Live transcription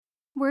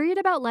Worried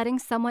about letting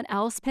someone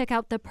else pick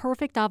out the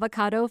perfect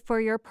avocado for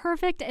your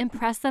perfect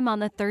impress them on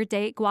the third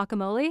date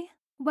guacamole?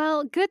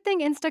 Well, good thing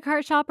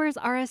Instacart shoppers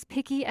are as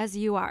picky as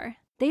you are.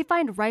 They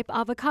find ripe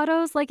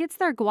avocados like it's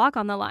their guac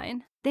on the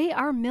line. They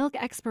are milk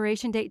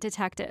expiration date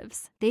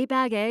detectives. They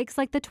bag eggs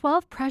like the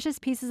 12 precious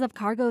pieces of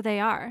cargo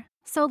they are.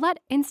 So let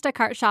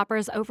Instacart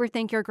shoppers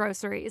overthink your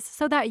groceries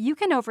so that you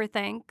can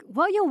overthink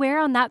what you'll wear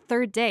on that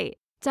third date.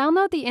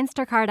 Download the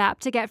Instacart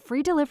app to get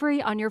free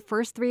delivery on your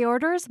first 3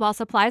 orders while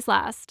supplies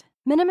last.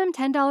 Minimum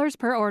 $10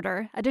 per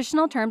order.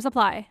 Additional terms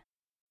apply.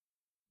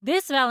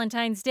 This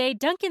Valentine's Day,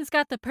 Dunkin's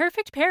got the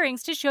perfect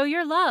pairings to show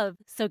your love.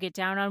 So get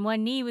down on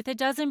one knee with a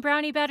dozen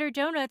brownie batter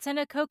donuts and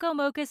a cocoa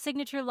mocha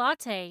signature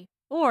latte.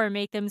 Or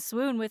make them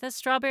swoon with a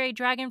strawberry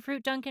dragon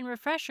fruit Dunkin'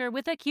 refresher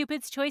with a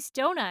Cupid's Choice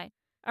donut.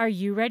 Are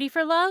you ready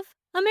for love?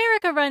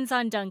 America runs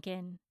on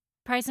Dunkin'.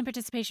 Price and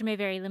participation may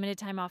vary. Limited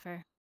time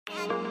offer.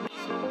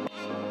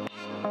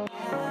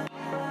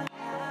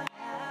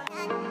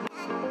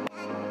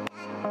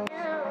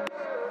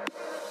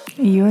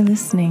 You're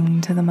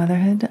listening to the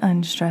Motherhood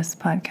Unstressed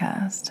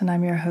podcast, and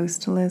I'm your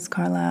host, Liz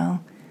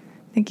Carlisle.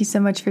 Thank you so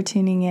much for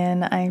tuning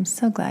in. I'm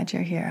so glad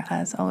you're here,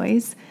 as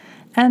always.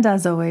 And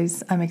as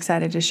always, I'm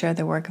excited to share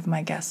the work of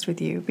my guest with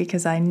you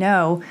because I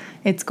know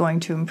it's going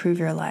to improve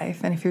your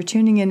life. And if you're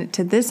tuning in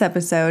to this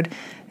episode,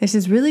 this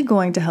is really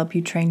going to help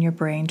you train your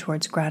brain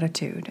towards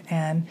gratitude.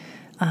 And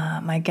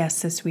my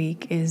guest this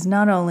week is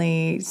not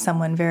only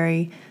someone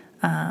very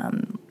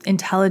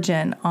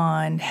intelligent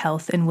on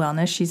health and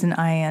wellness. She's an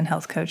IAN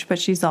health coach, but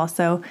she's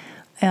also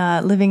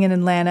living in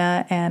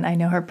Atlanta, and I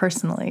know her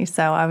personally.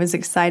 So I was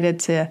excited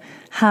to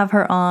have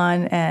her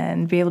on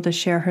and be able to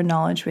share her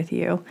knowledge with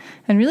you.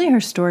 And really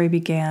her story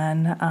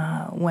began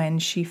when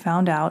she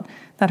found out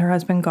that her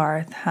husband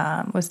Garth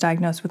was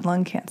diagnosed with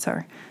lung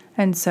cancer.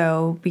 And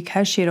so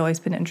because she had always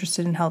been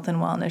interested in health and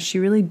wellness, she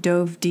really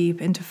dove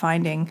deep into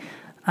finding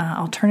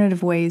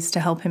alternative ways to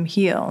help him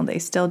heal. They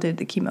still did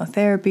the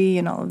chemotherapy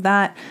and all of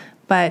that,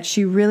 but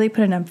she really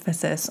put an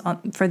emphasis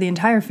on, for the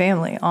entire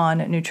family, on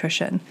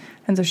nutrition.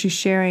 And so she's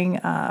sharing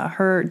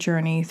her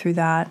journey through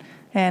that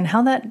and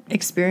how that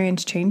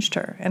experience changed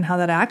her and how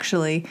that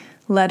actually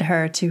led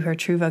her to her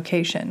true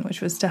vocation, which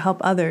was to help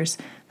others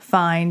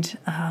find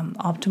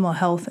optimal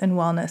health and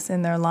wellness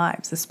in their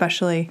lives,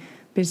 especially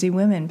busy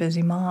women,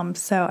 busy moms.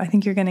 So I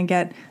think you're going to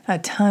get a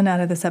ton out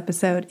of this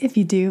episode. If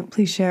you do,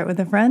 please share it with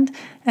a friend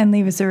and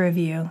leave us a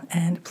review.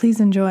 And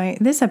please enjoy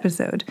this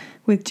episode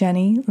with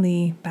Jenny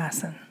Lee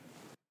Basson.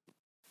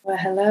 Well,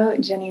 hello,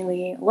 Jenny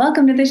Lee.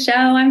 Welcome to the show.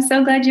 I'm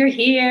so glad you're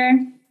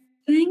here.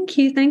 Thank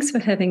you. Thanks for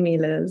having me,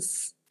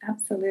 Liz.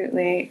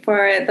 Absolutely.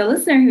 For the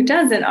listener who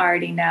doesn't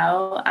already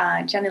know,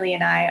 Jenny Lee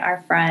and I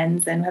are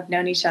friends and have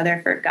known each other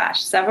for,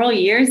 several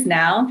years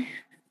now.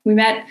 We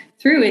met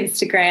through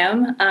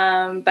Instagram,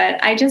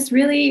 but I just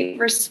really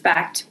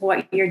respect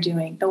what you're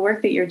doing, the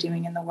work that you're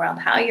doing in the world,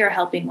 how you're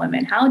helping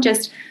women, how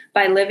just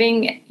by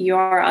living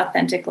your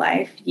authentic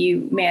life,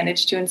 you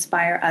manage to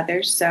inspire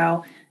others.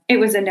 So it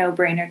was a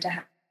no-brainer to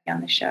have you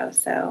on the show.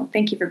 So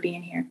thank you for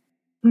being here.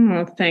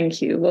 Oh,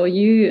 thank you. Well,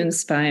 you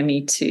inspire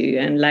me too.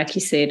 And like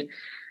you said,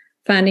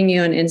 finding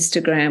you on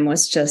Instagram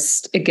was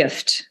just a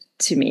gift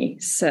to me.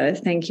 So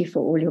thank you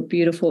for all your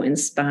beautiful,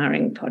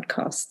 inspiring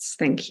podcasts.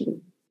 Thank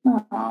you.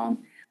 Oh,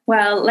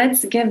 well,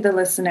 let's give the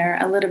listener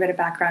a little bit of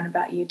background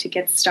about you to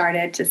get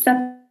started, to set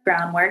the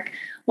groundwork.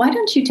 Why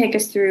don't you take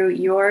us through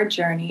your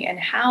journey and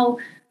how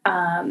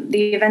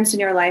the events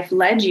in your life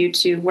led you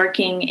to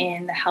working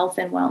in the health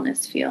and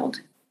wellness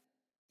field?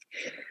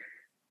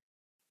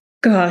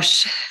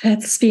 Gosh,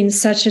 that's been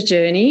such a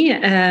journey.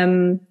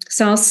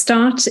 So I'll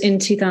start in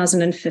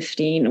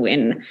 2015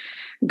 when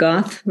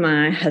Garth,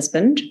 my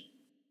husband,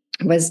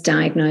 was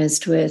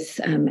diagnosed with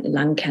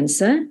lung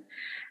cancer.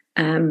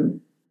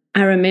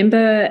 I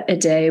remember a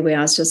day where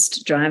I was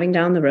just driving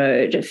down the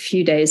road a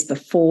few days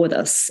before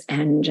this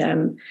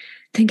and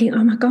thinking,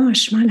 oh my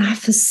gosh, my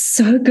life is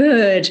so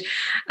good.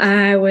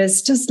 I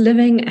was just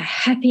living a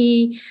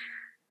happy,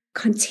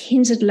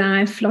 contented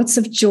life, lots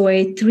of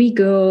joy, 3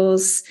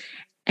 girls,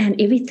 and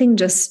everything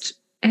just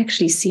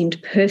actually seemed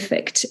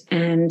perfect.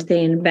 And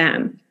then,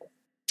 bam,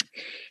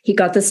 he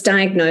got this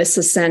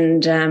diagnosis,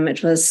 and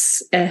it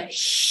was a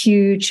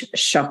huge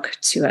shock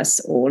to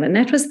us all. And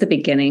that was the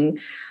beginning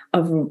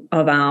of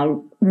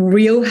our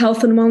real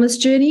health and wellness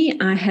journey.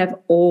 I have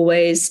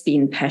always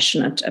been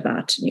passionate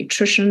about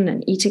nutrition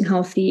and eating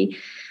healthy,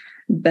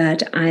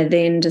 but I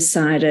then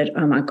decided,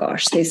 oh my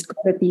gosh, there's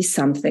got to be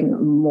something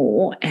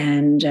more,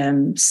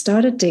 and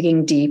started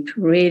digging deep,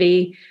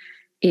 really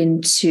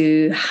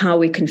into how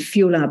we can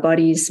fuel our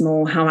bodies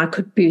more, how I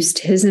could boost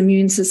his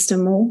immune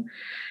system more.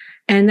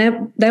 And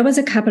that was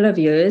a couple of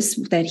years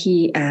that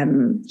he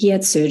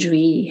had surgery,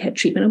 he had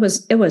treatment.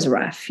 It was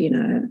rough,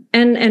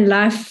 and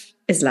life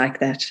is like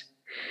that.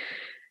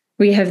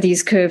 We have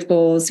these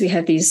curveballs, we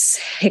have these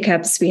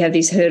hiccups, we have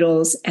these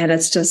hurdles, and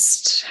it's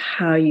just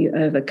how you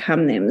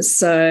overcome them.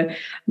 So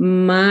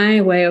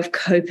my way of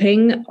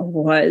coping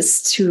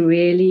was to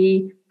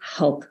really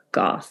help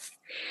Garth.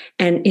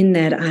 And in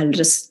that, I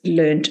just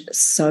learned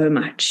so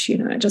much,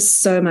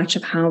 just so much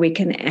of how we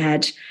can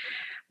add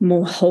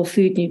more whole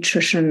food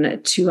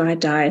nutrition to our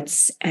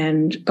diets.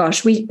 And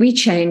gosh, we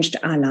changed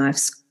our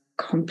lives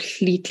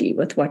completely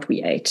with what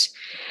we ate,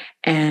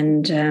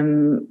 and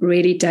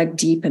really dug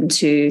deep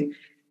into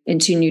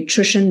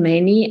nutrition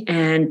mainly,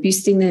 and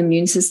boosting the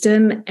immune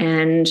system.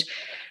 And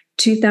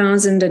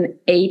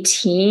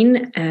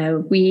 2018,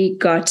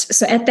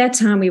 so at that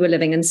time we were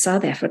living in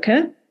South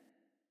Africa.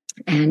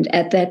 And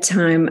at that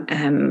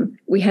time,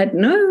 we had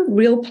no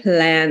real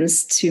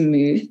plans to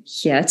move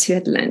here to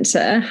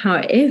Atlanta.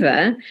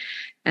 However,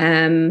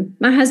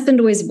 my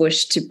husband always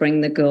wished to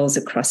bring the girls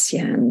across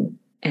here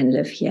and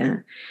live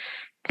here.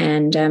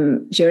 And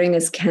during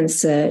his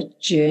cancer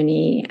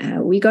journey,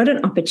 we got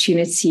an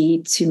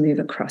opportunity to move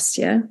across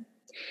here.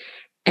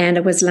 And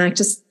it was like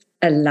just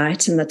a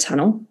light in the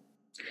tunnel.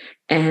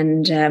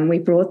 And we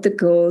brought the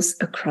girls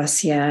across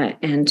here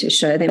and to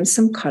show them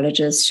some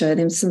colleges, show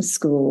them some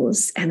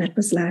schools. And it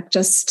was like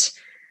just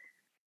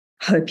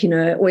hope,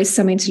 always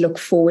something to look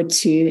forward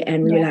to.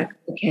 And we were like,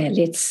 okay,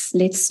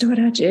 let's start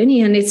our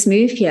journey and let's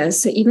move here.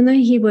 So even though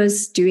he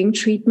was doing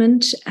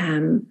treatment,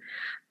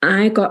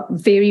 I got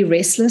very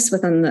restless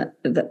within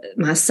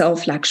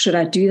myself, like, should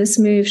I do this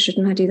move?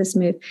 Shouldn't I do this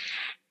move?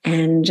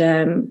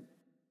 And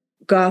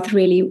Garth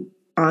really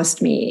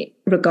asked me,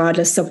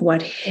 regardless of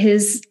what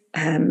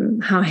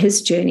how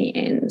his journey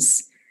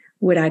ends,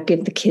 would I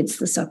give the kids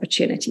this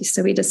opportunity?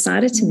 So we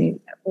decided to move,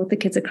 brought the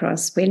kids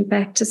across, went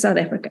back to South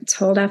Africa,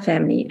 told our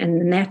family,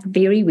 and in that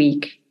very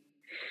week,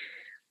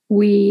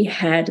 we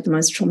had the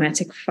most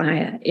traumatic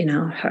fire in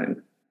our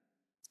home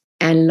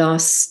and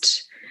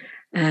lost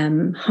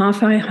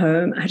half our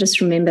home. I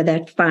just remember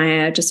that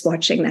fire, just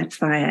watching that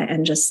fire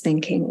and just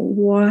thinking,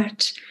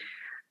 what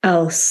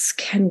else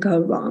can go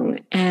wrong?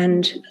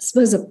 And this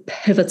was a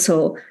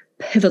pivotal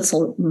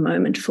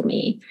moment for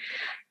me.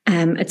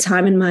 A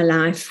time in my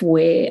life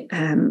where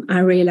I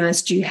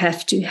realized you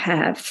have to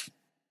have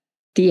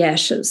the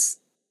ashes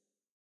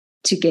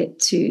to get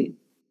to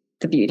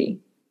the beauty,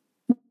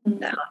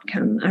 the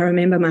outcome. I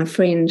remember my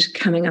friend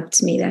coming up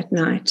to me that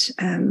night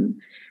and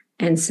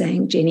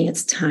saying, Jenny,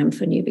 it's time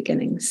for new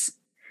beginnings.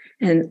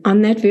 And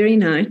on that very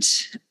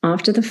night,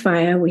 after the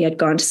fire, we had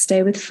gone to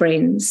stay with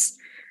friends.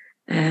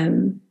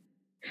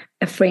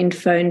 A friend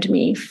phoned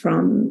me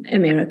from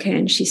America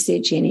and she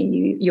said,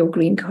 Jenny, your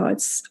green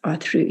cards are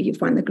through.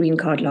 You've won the green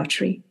card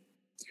lottery.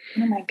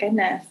 Oh, my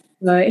goodness.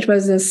 So it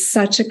was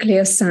such a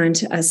clear sign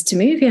to us to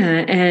move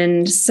here.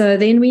 And so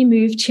then we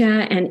moved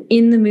here, and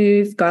in the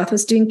move, Garth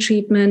was doing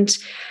treatment.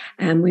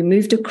 We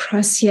moved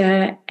across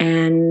here,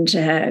 and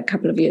a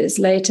couple of years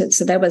later,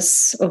 so that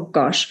was,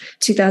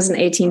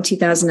 2018,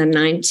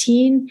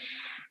 2019.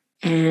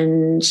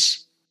 And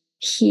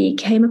he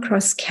came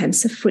across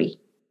cancer-free.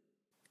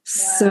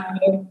 So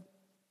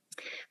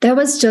that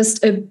was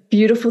just a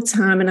beautiful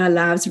time in our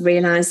lives,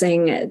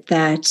 realizing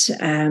that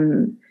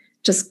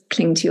just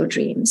cling to your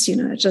dreams,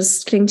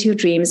 just cling to your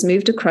dreams,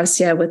 moved across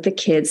here with the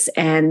kids.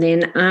 And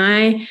then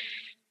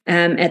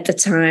at the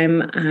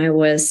time, I've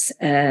always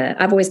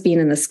been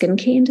in the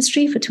skincare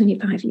industry for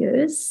 25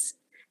 years.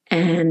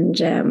 And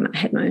I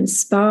had my own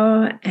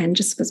spa and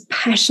just was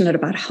passionate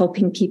about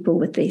helping people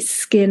with their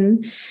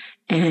skin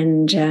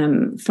and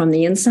from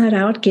the inside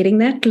out, getting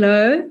that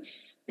glow.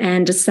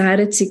 And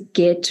decided to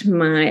get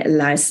my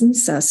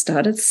license. So I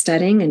started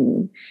studying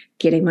and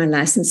getting my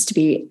license to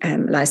be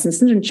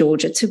licensed in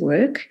Georgia to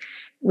work.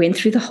 Went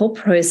through the whole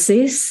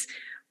process,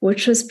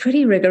 which was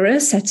pretty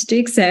rigorous. Had to do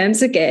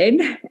exams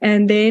again.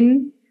 And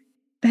then,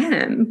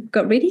 bam,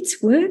 got ready to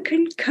work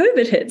and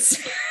COVID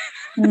hits.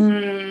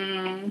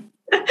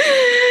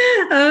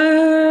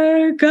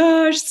 Oh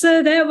gosh,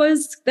 so that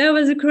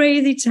was a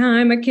crazy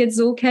time. My kids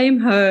all came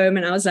home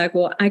and I was like,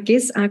 well, I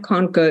guess I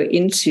can't go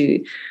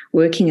into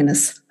working in a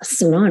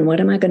salon. What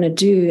am I going to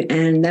do?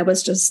 And that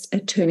was just a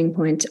turning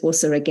point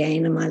also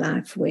again in my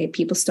life, where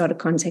people started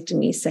contacting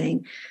me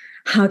saying,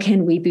 how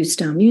can we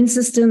boost our immune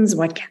systems?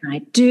 What can I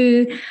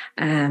do?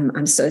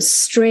 I'm so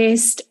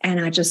stressed. And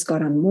I just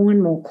got on more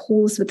and more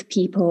calls with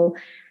people.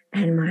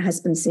 And my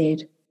husband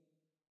said,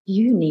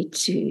 you need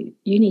to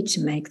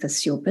make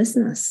this your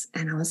business.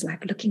 And I was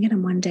like looking at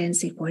him one day and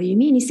said, what do you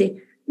mean? He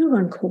said, you're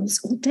on calls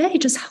all day,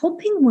 just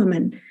helping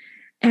women.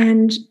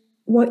 And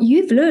what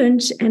you've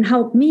learned and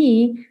helped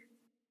me,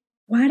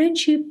 why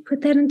don't you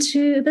put that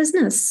into a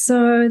business?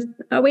 So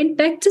I went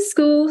back to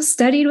school,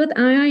 studied with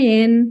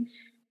IIN,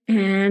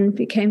 and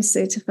became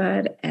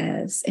certified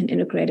as an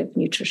integrative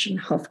nutrition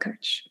health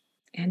coach.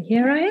 And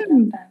here I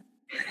am.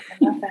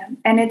 I love that.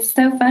 And it's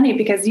so funny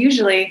because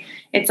usually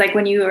it's like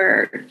when you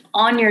are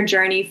on your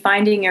journey,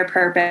 finding your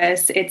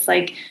purpose, it's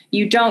like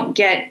you don't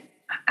get,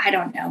 I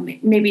don't know,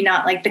 maybe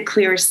not like the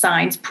clear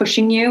signs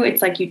pushing you.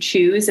 It's like you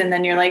choose and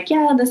then you're like,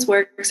 yeah, this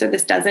works or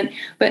this doesn't.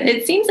 But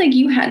it seems like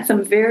you had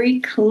some very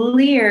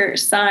clear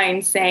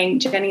signs saying,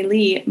 Jenny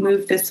Lee,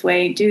 move this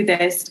way, do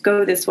this,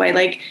 go this way.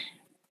 Like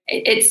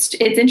it's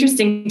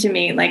interesting to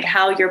me, like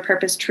how your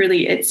purpose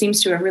truly, it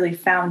seems to have really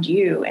found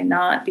you and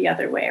not the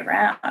other way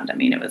around. I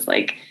mean, it was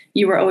like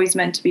you were always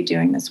meant to be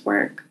doing this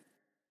work.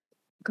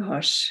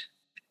 Gosh,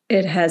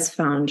 it has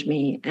found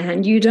me.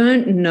 And you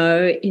don't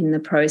know in the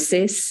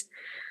process.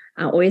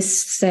 I always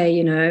say,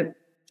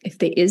 if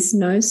there is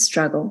no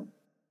struggle,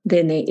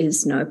 then there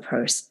is no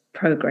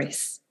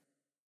progress.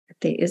 If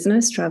there is no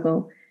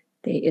struggle,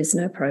 there is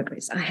no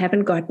progress. I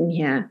haven't gotten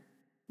here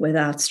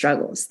without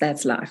struggles.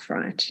 That's life,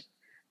 right?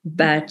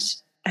 But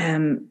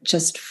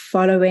just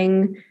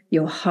following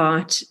your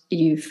heart,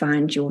 you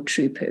find your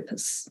true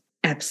purpose.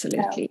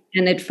 Absolutely. Yeah.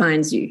 And it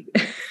finds you.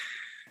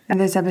 And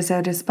this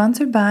episode is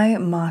sponsored by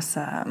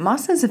Masa.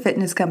 Masa is a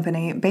fitness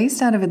company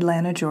based out of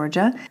Atlanta,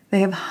 Georgia. They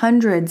have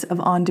hundreds of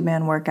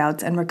on-demand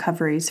workouts and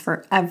recoveries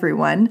for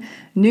everyone,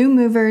 new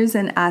movers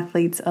and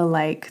athletes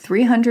alike,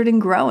 300 and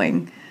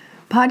growing.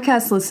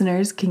 Podcast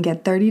listeners can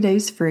get 30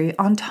 days free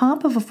on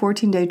top of a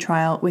 14-day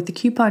trial with the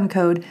coupon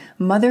code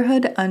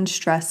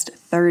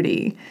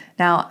MOTHERHOODUNSTRESSED30.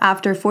 Now,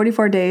 after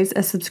 44 days,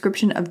 a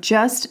subscription of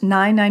just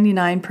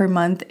 $9.99 per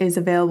month is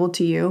available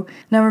to you.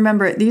 Now,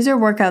 remember, these are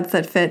workouts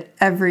that fit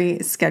every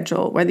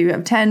schedule. Whether you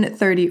have 10,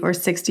 30, or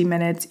 60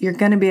 minutes, you're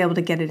going to be able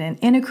to get it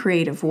in a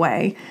creative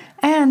way.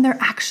 And they're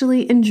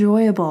actually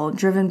enjoyable,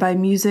 driven by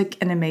music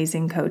and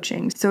amazing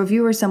coaching. So if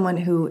you are someone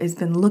who has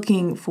been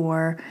looking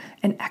for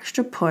an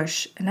extra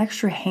push, an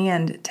extra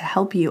hand to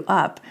help you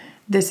up,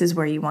 this is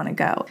where you want to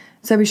go.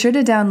 So be sure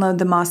to download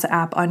the Masa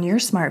app on your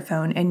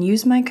smartphone and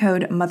use my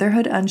code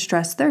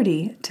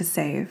MOTHERHOODUNSTRESSED30 to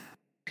save.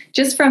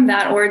 Just from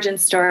that origin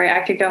story,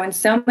 I could go in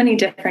so many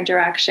different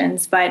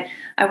directions, but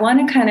I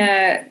want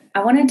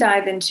to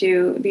dive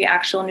into the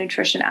actual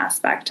nutrition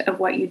aspect of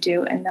what you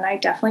do. And then I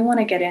definitely want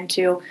to get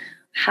into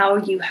how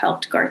you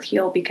helped Garth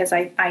heal, because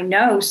I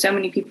know so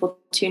many people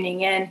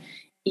tuning in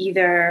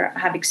either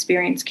have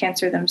experienced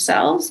cancer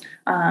themselves.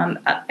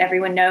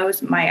 Everyone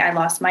knows I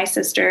lost my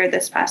sister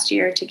this past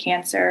year to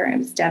cancer. It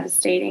was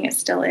devastating. It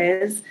still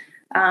is.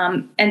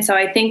 And so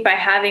I think by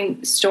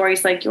having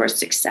stories like yours,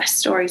 success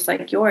stories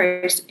like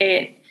yours,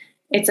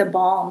 it's a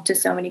balm to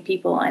so many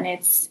people. And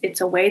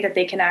it's a way that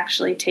they can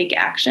actually take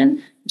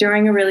action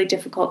during a really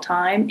difficult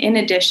time, in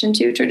addition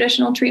to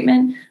traditional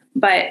treatment.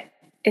 But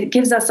it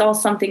gives us all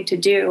something to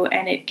do,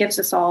 and it gives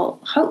us all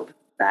hope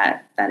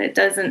that it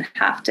doesn't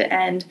have to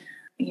end,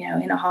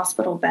 in a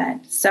hospital bed.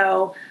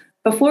 So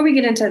before we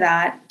get into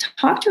that,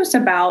 talk to us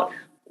about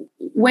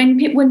when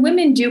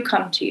women do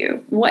come to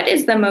you, what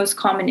is the most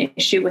common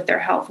issue with their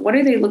health? What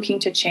are they looking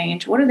to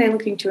change? What are they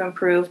looking to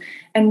improve?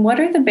 And what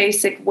are the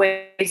basic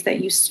ways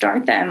that you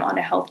start them on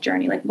a health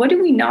journey? Like, what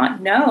do we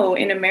not know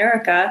in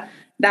America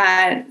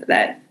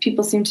that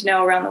people seem to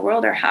know around the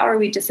world? Or how are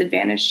we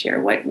disadvantaged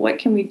here? What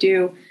can we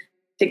do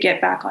to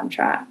get back on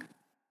track?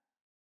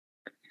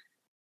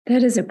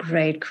 That is a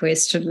great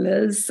question,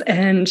 Liz.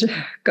 And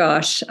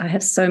gosh, I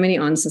have so many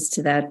answers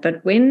to that.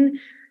 But when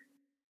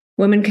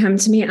women come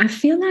to me, I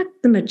feel like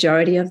the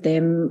majority of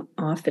them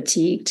are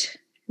fatigued,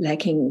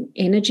 lacking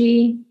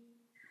energy,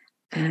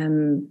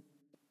 and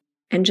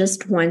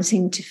just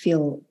wanting to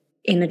feel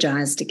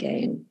energized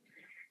again.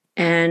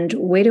 And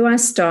where do I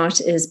start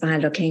is by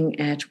looking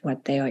at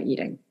what they are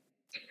eating.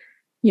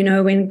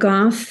 When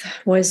Garth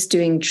was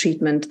doing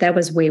treatment, that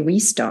was where we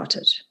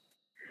started,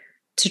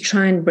 to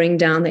try and bring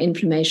down the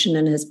inflammation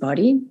in his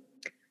body,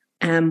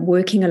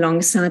 working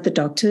alongside the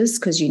doctors,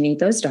 because you need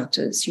those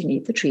doctors, you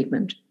need the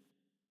treatment.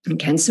 And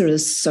cancer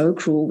is so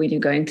cruel when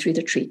you're going through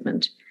the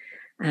treatment.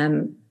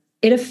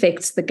 It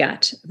affects the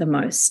gut the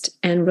most.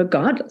 And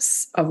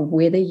regardless of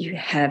whether you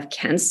have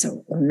cancer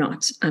or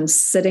not, I'm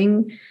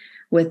sitting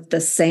with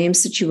the same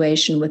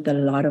situation with a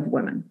lot of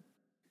women,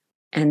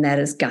 and that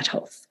is gut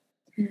health.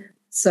 Mm.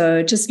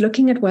 So just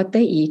looking at what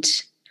they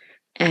eat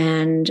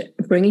and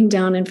bringing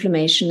down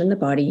inflammation in the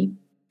body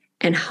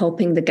and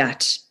helping the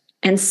gut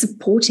and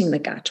supporting the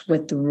gut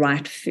with the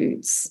right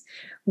foods.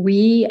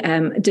 We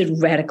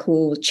did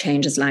radical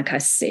changes, like I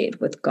said,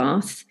 with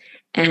Garth.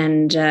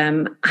 And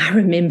I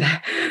remember,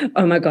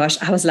 oh my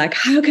gosh, I was like,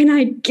 how can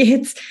I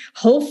get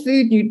whole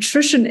food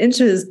nutrition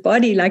into his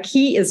body? Like,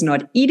 he is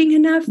not eating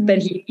enough, but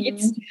he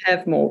needs to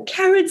have more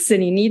carrots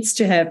and he needs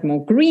to have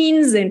more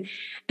greens.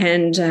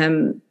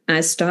 And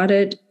I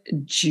started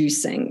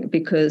juicing,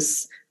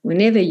 because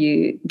whenever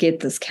you get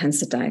this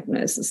cancer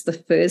diagnosis, the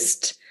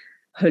first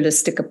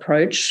holistic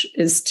approach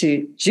is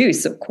to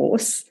juice, of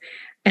course.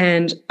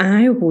 And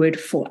I would,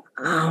 for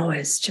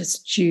hours,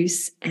 just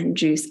juice and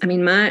juice. I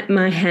mean,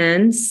 my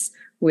hands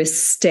were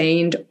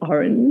stained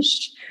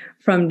orange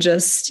from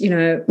just,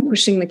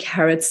 pushing the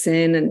carrots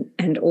in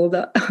and all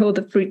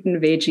the fruit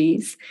and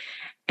veggies.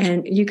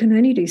 And you can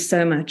only do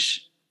so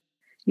much.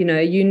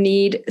 You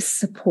need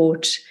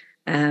support.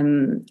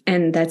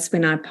 And that's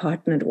when I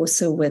partnered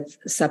also with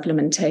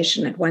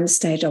supplementation. At one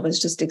stage, I was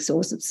just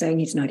exhausted, saying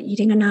he's not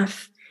eating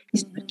enough.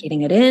 He's not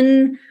getting it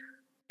in.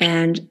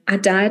 And our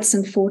diets,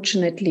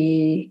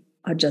 unfortunately,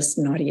 are just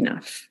not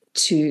enough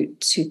to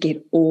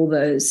get all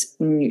those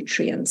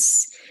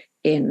nutrients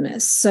in.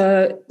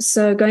 So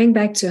going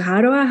back to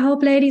how do I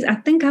help ladies? I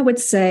think I would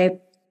say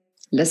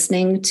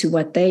listening to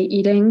what they're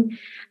eating,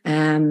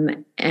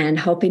 and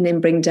helping them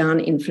bring down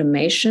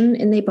inflammation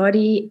in their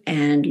body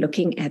and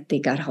looking at their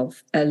gut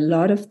health, a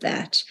lot of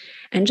that.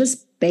 And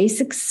just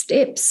basic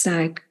steps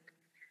like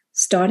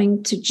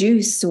starting to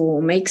juice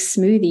or make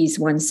smoothies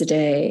once a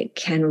day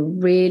can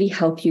really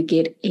help you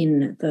get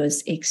in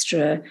those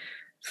extra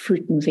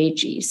fruit and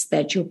veggies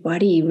that your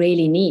body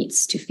really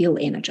needs to feel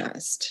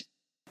energized.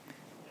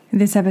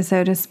 This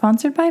episode is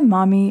sponsored by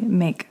Mommy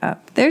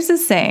Makeup. There's a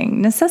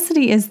saying,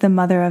 necessity is the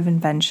mother of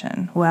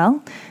invention.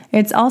 Well,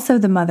 it's also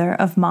the mother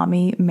of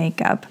Mommy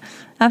Makeup.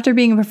 After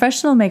being a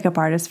professional makeup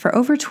artist for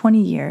over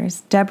 20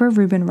 years, Deborah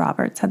Rubin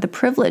Roberts had the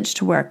privilege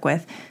to work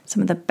with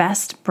some of the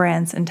best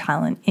brands and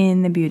talent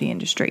in the beauty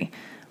industry.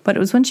 But it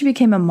was when she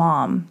became a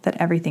mom that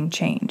everything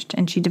changed,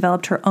 and she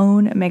developed her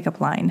own makeup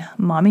line,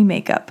 Mommy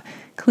Makeup,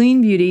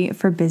 clean beauty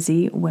for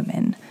busy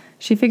women.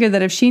 She figured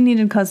that if she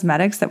needed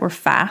cosmetics that were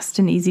fast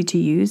and easy to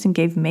use and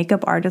gave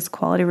makeup artists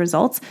quality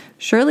results,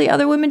 surely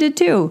other women did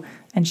too.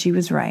 And she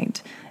was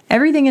right.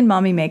 Everything in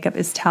Mommy Makeup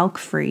is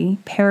talc-free,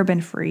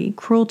 paraben-free,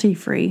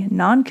 cruelty-free,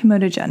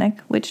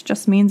 non-comedogenic, which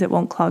just means it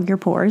won't clog your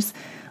pores,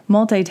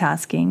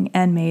 multitasking,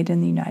 and made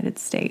in the United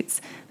States.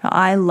 Now,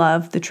 I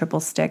love the triple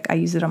stick. I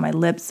use it on my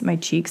lips, my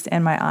cheeks,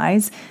 and my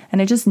eyes, and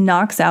it just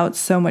knocks out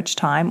so much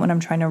time when I'm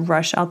trying to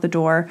rush out the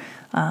door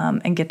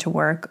and get to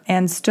work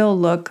and still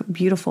look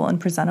beautiful and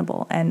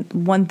presentable. And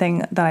one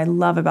thing that I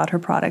love about her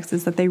products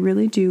is that they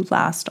really do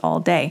last all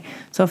day.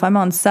 So if I'm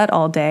on set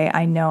all day,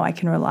 I know I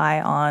can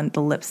rely on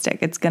the lipstick.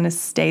 It's going to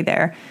stay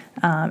there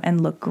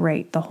and look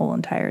great the whole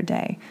entire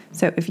day.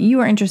 So if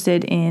you are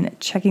interested in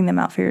checking them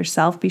out for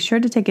yourself, be sure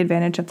to take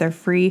advantage of their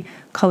free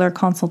color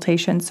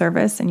consultation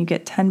service, and you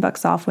get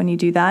 $10 off when you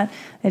do that.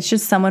 It's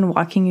just someone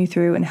walking you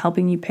through and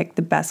helping you pick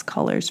the best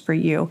colors for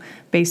you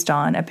based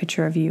on a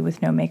picture of you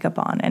with no makeup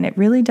on. And it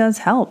really does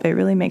help. It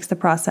really makes the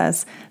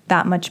process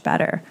that much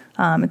better.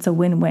 It's a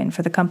win-win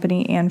for the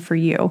company and for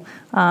you.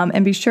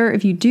 And be sure,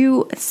 if you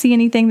do see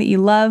anything that you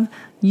love,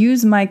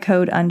 use my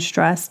code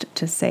UNSTRESSED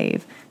to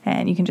save.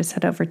 And you can just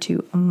head over to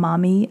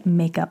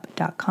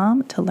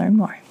mommymakeup.com to learn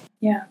more.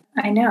 Yeah,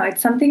 I know.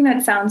 It's something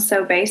that sounds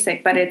so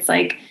basic, but it's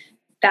like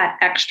that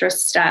extra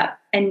step.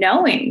 And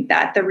knowing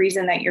that the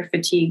reason that you're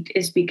fatigued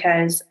is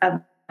because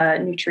of a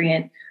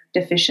nutrient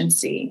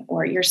deficiency,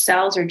 or your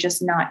cells are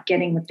just not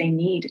getting what they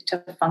need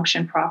to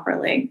function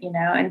properly,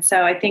 And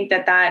so I think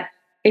that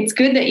it's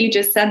good that you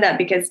just said that,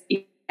 because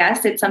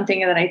yes, it's something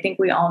that I think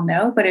we all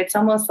know, but it's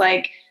almost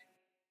like,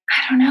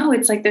 I don't know,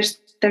 it's like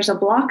there's a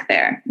block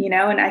there,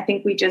 and I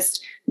think we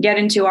just get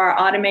into our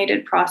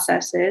automated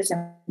processes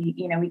and,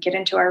 we get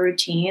into our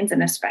routines.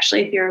 And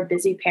especially if you're a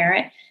busy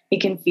parent, it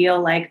can feel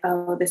like,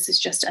 oh, this is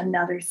just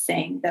another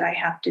thing that I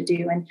have to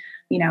do. And,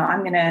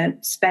 I'm going to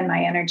spend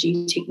my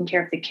energy taking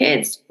care of the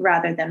kids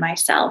rather than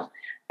myself.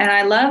 And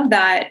I love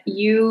that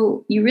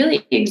you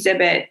really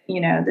exhibit,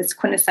 this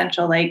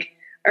quintessential like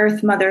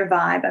Earth Mother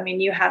vibe. I mean,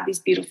 you have these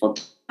beautiful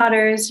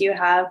daughters, you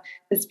have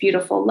this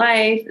beautiful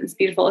life, this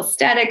beautiful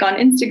aesthetic on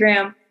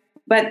Instagram,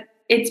 but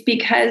it's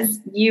because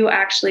you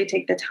actually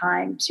take the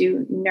time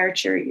to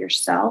nurture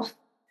yourself,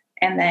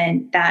 and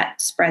then that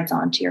spreads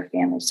on to your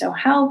family. So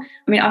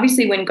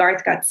obviously when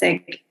Garth got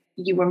sick,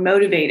 you were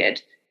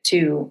motivated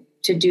to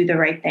do the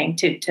right thing,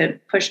 to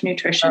push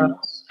nutrition.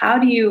 How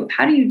do you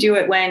do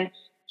it when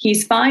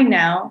he's fine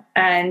now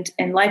and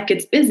life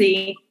gets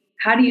busy?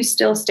 How do you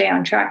still stay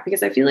on track?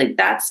 Because I feel like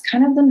that's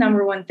kind of the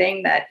number one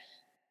thing that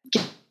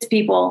gets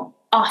people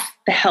off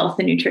the health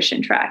and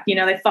nutrition track.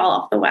 They fall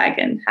off the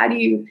wagon. How do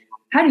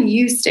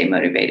you stay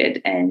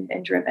motivated and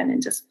driven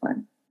and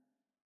disciplined?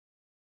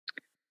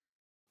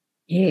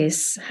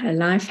 Yes,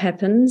 life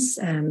happens.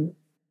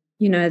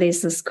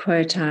 There's this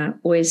quote I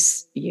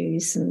always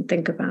use and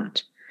think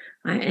about.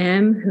 I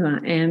am who I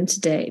am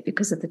today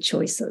because of the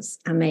choices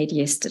I made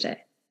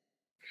yesterday.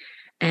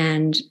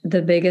 And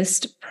the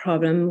biggest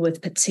problem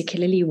with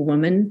particularly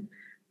women,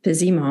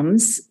 busy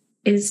moms,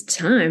 is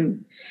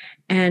time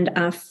and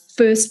our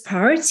first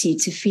priority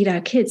to feed our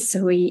kids.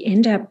 So we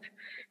end up,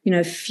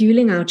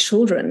 fueling our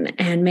children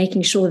and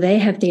making sure they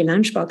have their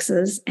lunch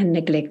boxes and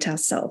neglect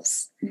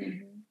ourselves.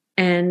 Mm-hmm.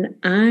 And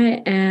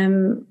I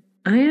am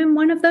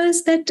one of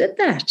those that did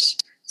that.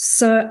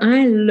 So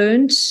I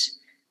learned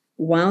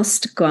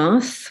whilst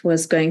Garth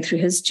was going through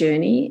his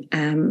journey,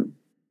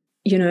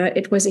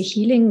 it was a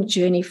healing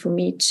journey for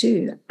me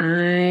too.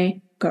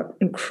 I got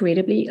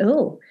incredibly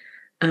ill.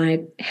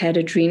 I had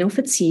adrenal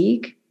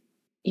fatigue.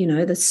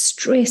 The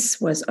stress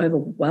was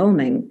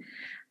overwhelming.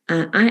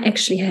 I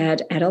actually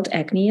had adult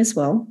acne as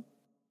well.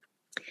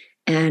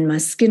 And my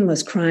skin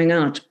was crying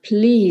out,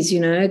 please,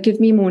 give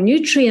me more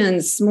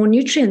nutrients.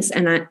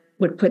 And I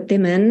would put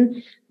them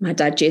in. My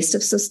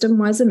digestive system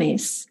was a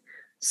mess.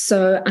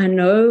 So I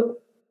know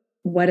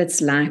what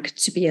it's like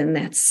to be in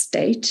that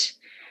state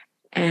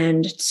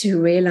and to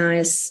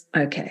realize,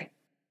 okay,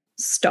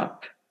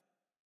 stop.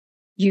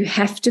 You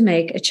have to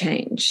make a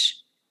change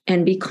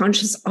and be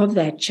conscious of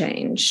that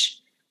change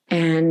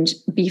and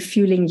be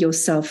fueling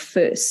yourself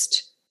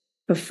first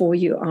before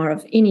you are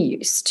of any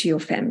use to your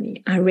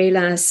family. I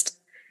realized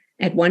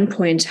at one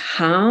point,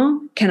 how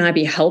can I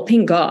be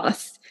helping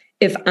Garth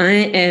if I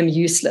am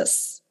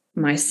useless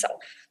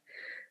myself?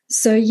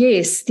 So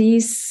yes,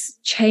 these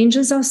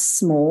changes are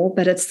small,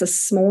 but it's the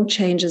small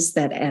changes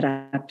that add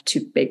up to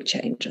big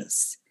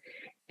changes.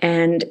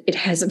 And it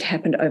hasn't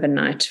happened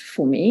overnight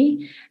for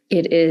me.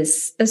 It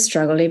is a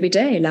struggle every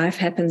day. Life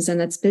happens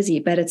and it's busy,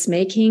 but it's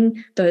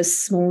making those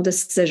small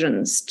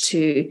decisions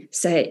to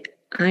say,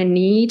 I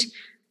need,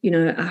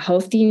 a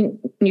healthy,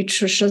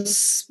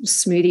 nutritious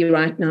smoothie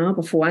right now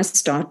before I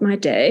start my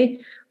day,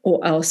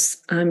 or else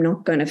I'm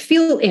not going to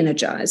feel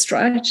energized,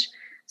 right?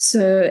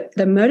 So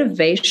the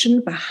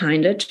motivation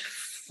behind it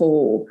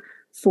for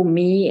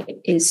me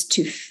is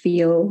to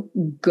feel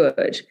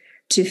good,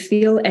 to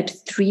feel at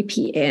 3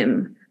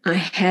 p.m. I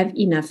have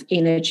enough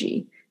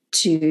energy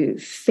to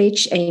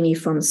fetch Amy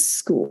from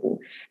school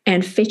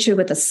and fetch her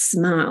with a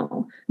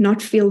smile,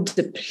 not feel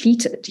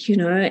depleted,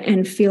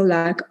 and feel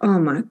like, oh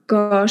my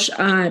gosh,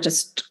 I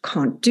just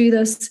can't do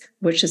this,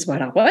 which is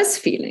what I was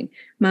feeling.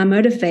 My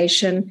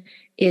motivation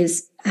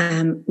is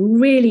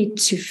really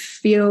to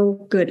feel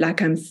good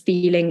like I'm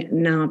feeling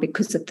now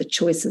because of the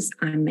choices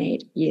I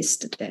made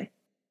yesterday.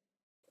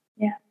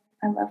 Yeah,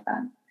 I love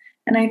that.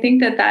 And I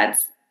think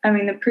that's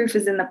the proof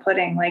is in the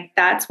pudding. Like,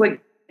 that's what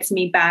gets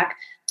me back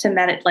to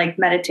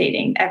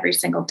meditating every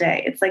single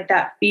day. It's like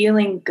that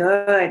feeling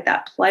good,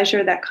 that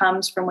pleasure that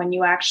comes from when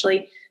you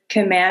actually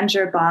command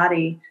your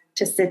body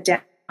to sit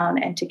down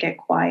and to get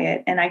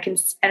quiet. And I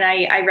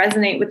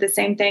resonate with the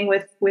same thing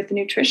with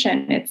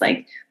nutrition. It's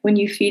like when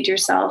you feed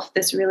yourself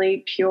this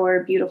really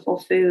pure, beautiful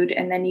food,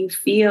 and then you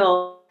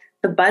feel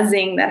the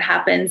buzzing that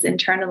happens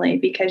internally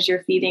because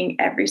you're feeding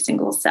every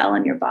single cell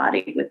in your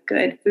body with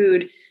good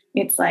food.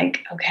 It's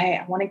like, okay,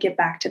 I want to get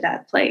back to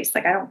that place.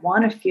 Like, I don't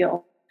want to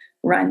feel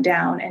run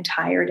down and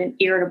tired and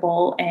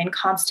irritable and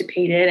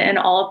constipated and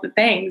all of the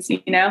things,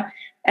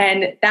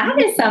 and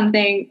that is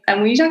something.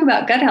 And when you talk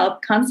about gut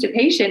health,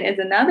 constipation is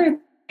another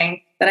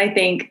thing that I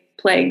think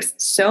plagues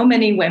so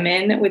many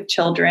women with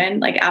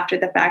children. Like, after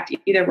the fact,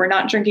 either we're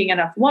not drinking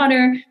enough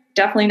water,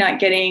 definitely not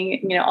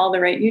getting, all the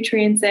right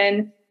nutrients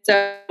in.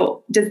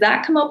 So does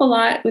that come up a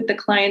lot with the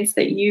clients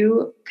that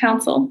you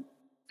counsel?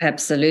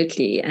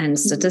 Absolutely. And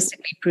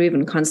statistically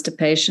proven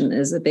constipation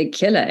is a big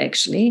killer,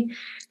 actually,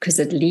 because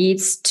it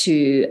leads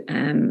to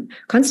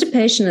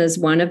constipation is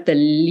one of the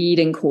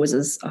leading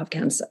causes of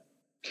cancer.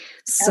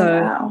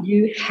 So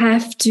You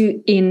have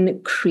to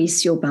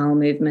increase your bowel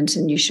movement,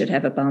 and you should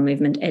have a bowel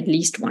movement at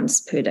least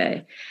once per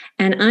day.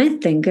 And I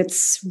think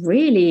it's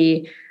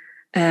really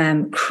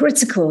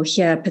critical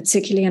here,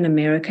 particularly in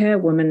America.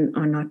 Women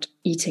are not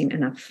eating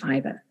enough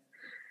fiber.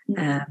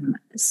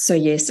 So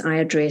yes, I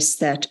address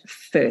that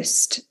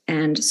first,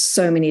 and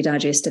so many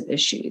digestive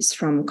issues,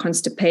 from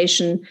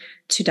constipation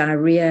to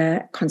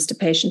diarrhea,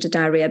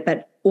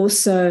 but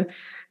also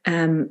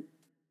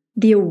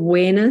the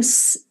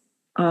awareness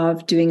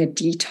of doing a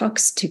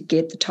detox to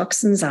get the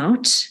toxins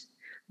out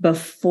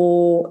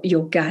before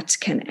your gut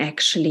can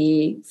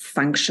actually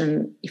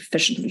function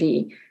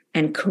efficiently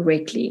and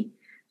correctly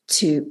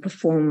to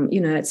perform,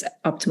 its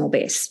optimal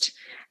best.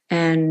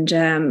 And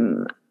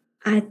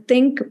I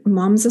think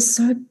moms are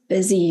so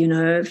busy,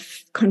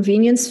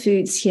 convenience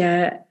foods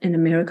here in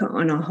America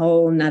on a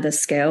whole nother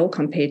scale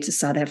compared to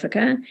South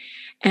Africa.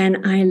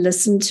 And I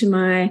listen to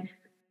my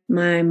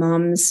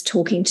moms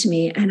talking to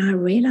me, and I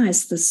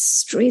realize the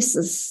stress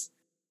is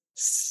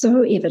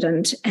so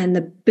evident, and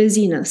the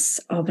busyness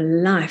of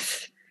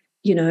life,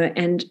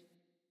 and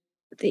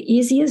the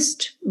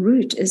easiest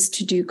route is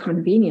to do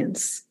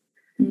convenience.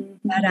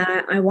 But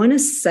I want to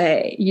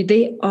say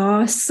there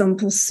are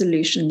simple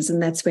solutions,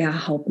 and that's where I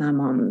help my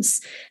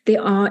moms.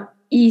 There are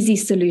easy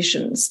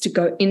solutions to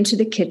go into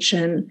the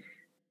kitchen,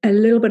 a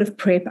little bit of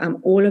prep. I'm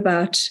all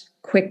about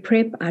quick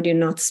prep. I do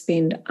not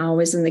spend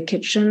hours in the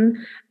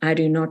kitchen. I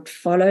do not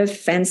follow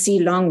fancy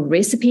long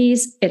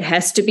recipes. It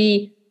has to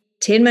be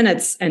 10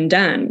 minutes and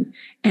done.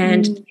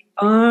 And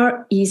there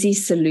are easy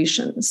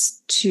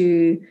solutions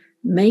to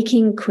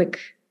making quick,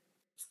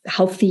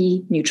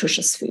 healthy,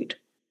 nutritious food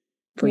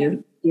for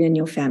you and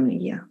your family.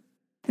 Yeah.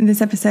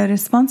 This episode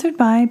is sponsored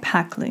by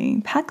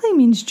Pakli. Pakli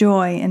means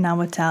joy in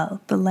Nahuatl,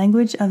 the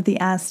language of the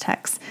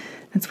Aztecs.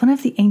 It's one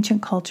of the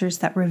ancient cultures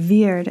that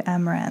revered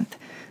amaranth.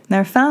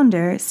 Their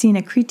founder,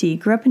 Sina Kriti,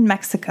 grew up in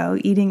Mexico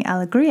eating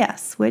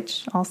alegrías,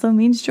 which also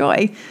means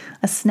joy,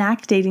 a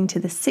snack dating to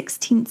the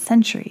 16th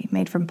century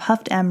made from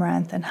puffed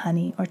amaranth and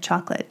honey or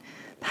chocolate.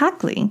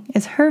 Pakli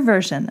is her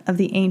version of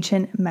the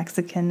ancient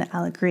Mexican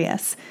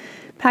alegrías.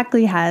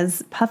 Pakli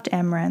has puffed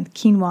amaranth,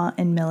 quinoa,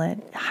 and millet,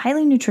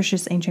 highly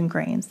nutritious ancient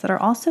grains that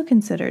are also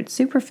considered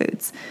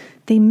superfoods.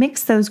 They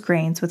mix those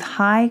grains with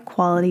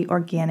high-quality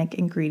organic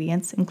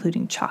ingredients,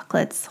 including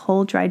chocolates,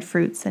 whole dried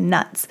fruits, and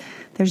nuts.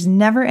 There's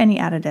never any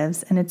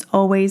additives, and it's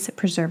always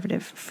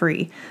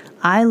preservative-free.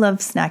 I love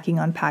snacking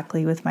on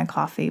Pakli with my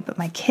coffee, but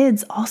my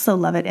kids also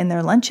love it in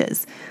their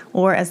lunches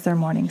or as their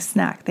morning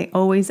snack. They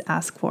always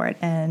ask for it,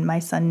 and my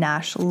son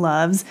Nash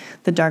loves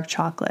the dark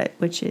chocolate,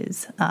 which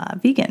is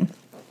vegan.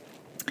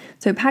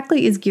 So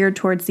Packly is geared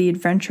towards the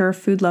adventurer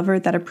food lover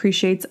that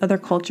appreciates other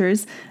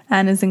cultures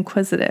and is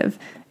inquisitive.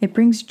 It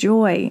brings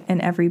joy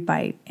in every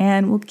bite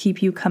and will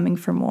keep you coming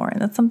for more.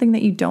 And that's something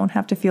that you don't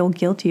have to feel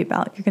guilty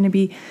about. You're going to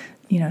be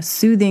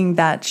soothing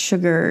that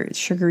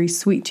sugary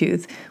sweet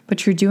tooth,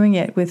 but you're doing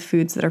it with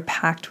foods that are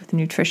packed with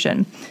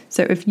nutrition.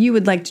 So if you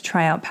would like to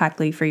try out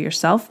Packly for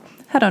yourself,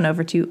 head on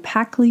over to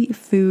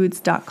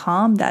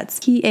packlyfoods.com. That's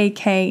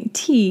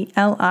PAKTLI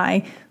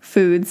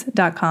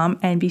foods.com,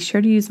 and be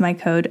sure to use my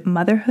code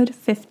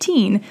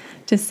motherhood15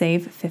 to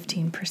save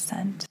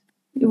 15%.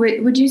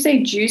 Would you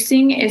say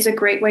juicing is a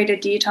great way to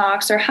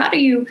detox, or how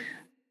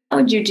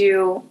would you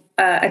do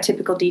a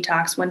typical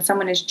detox when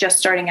someone is just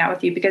starting out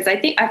with you? Because I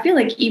feel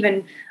like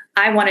even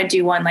I want to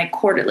do one like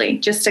quarterly,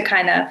 just to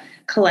kind of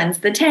cleanse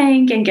the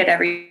tank and get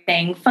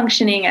everything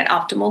functioning at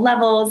optimal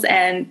levels.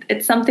 And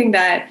it's something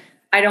that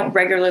I don't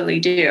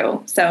regularly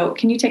do. So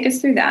can you take us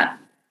through that?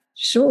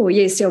 Sure.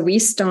 Yes. Yeah, we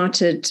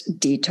started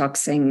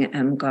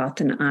detoxing,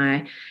 Garth and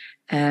I,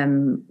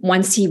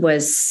 once he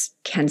was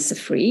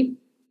cancer-free.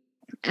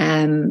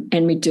 And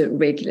we do it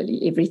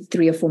regularly. Every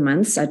 3 or 4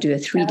 months, I do a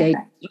 3-day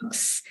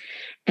detox.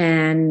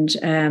 And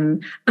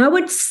I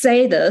would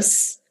say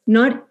this,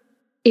 not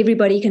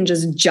everybody can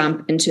just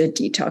jump into a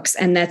detox.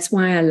 And that's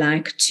why I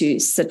like to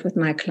sit with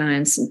my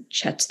clients and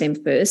chat to them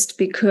first,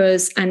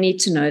 because I need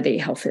to know their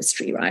health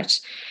history, right?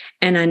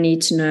 And I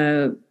need to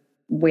know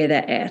where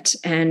they're at.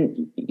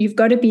 And you've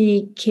got to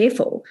be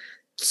careful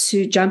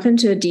to jump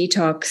into a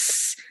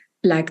detox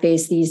like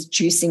there's these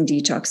juicing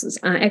detoxes.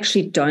 I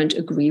actually don't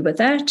agree with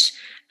that.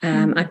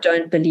 I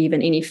don't believe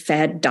in any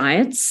fad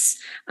diets.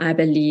 I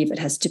believe it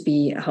has to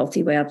be a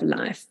healthy way of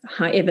life.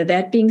 However,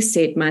 that being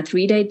said, my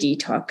 3-day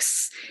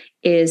detox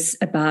is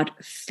about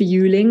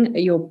fueling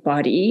your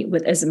body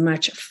with as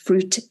much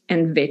fruit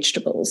and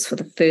vegetables for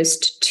the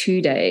first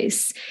 2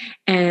 days,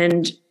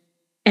 and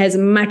as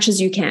much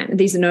as you can.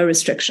 There's no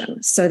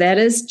restriction. So that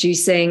is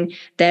juicing,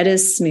 that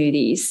is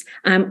smoothies.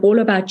 I'm all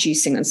about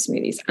juicing and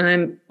smoothies.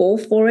 I'm all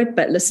for it,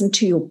 but listen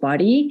to your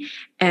body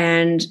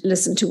and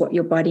listen to what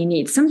your body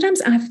needs.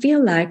 Sometimes I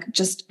feel like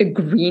just a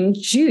green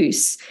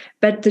juice,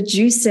 but the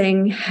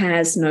juicing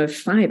has no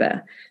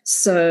fiber.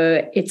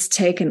 So it's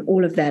taken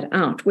all of that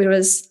out.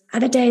 Whereas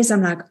other days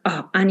I'm like,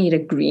 oh, I need a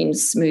green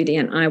smoothie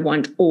and I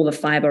want all the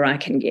fiber I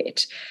can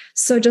get.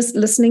 So just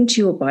listening to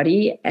your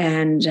body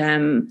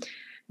and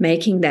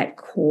making that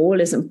call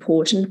is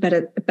important, but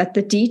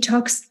the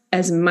detox,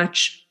 as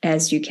much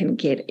as you can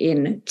get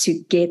in to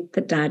get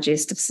the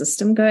digestive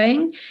system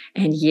going.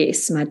 And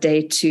yes, my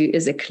day 2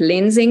 is a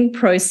cleansing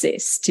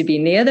process to be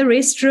near the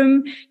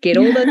restroom, get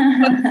all the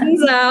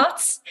toxins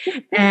out.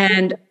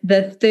 And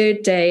the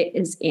 3rd day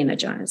is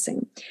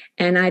energizing.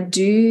 And I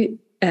do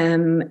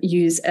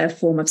use a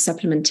form of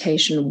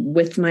supplementation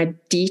with my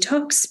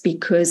detox,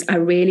 because I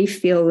really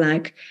feel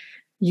like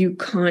you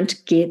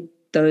can't get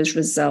those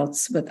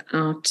results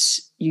without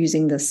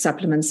using the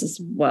supplements as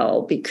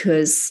well,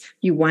 because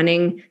you're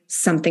wanting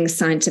something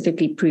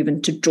scientifically proven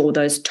to draw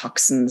those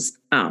toxins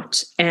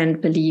out.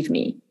 And believe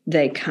me,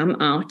 they come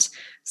out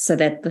so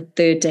that the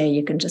 3rd day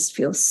you can just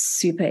feel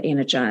super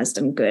energized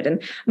and good.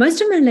 And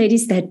most of my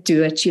ladies that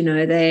do it,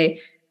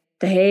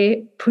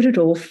 they put it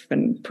off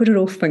and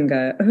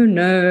go, oh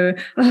no,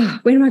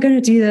 when am I going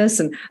to do this?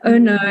 And oh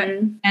no.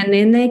 And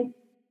then they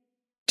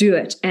do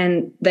it,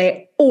 and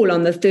they all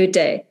on the 3rd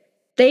day,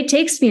 they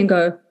text me and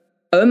go,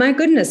 oh my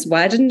goodness,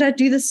 why didn't I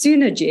do this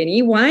sooner,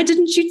 Jenny? Why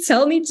didn't you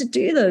tell me to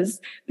do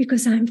this?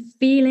 Because I'm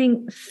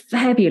feeling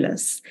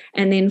fabulous.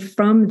 And then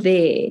from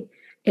there,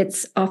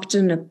 it's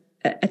often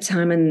a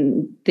time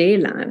in their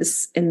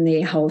lives, in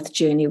their health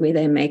journey, where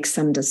they make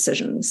some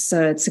decisions.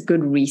 So it's a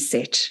good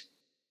reset.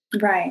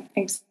 Right,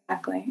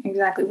 exactly.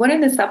 What are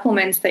the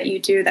supplements that you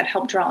do that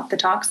help draw out the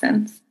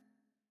toxins?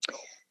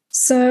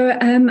 So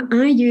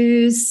I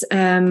use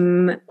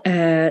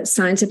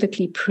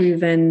scientifically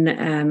proven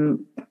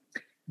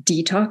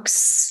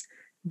detox.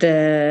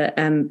 The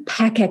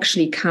pack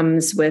actually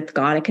comes with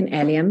garlic and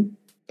allium.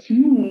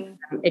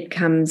 It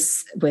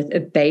comes with a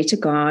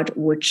Beta-Guard,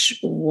 which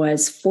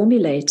was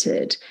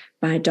formulated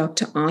by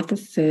Dr. Arthur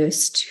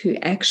First, who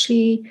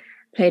actually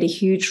played a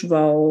huge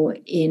role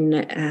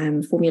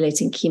in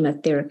formulating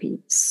chemotherapy.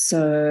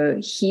 So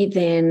he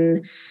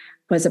then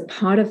was a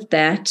part of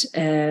that,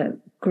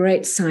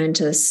 great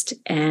scientist,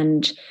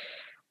 and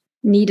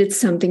needed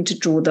something to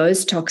draw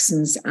those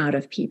toxins out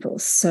of people.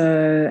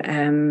 So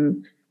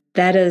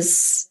that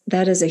is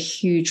a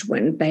huge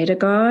win,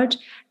 Beta-Guard.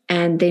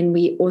 And then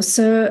I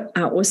also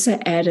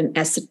add an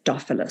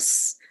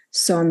acidophilus.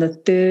 So on the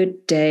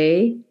 3rd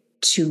day,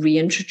 to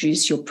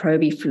reintroduce your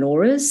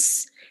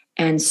Probifloras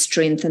and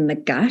strengthen the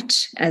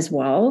gut as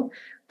well,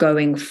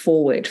 going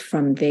forward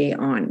from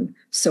there on.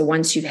 So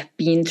once you've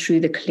been through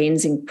the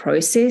cleansing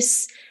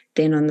process,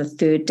 then on the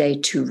 3rd day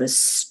to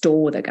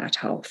restore the gut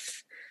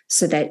health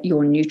so that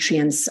your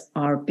nutrients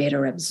are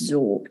better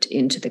absorbed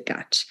into the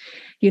gut.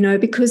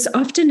 Because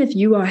often if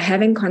you are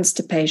having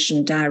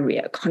constipation,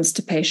 diarrhea,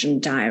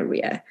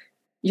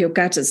 your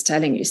gut is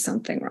telling you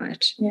something,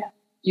 right? Yeah.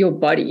 Your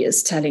body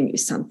is telling you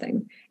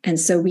something. And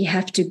so we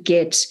have to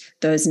get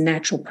those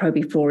natural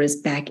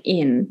probifloras back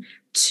in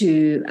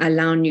to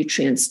allow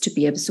nutrients to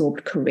be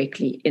absorbed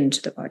correctly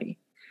into the body.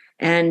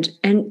 And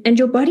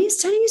your body is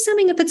telling you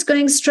something if it's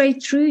going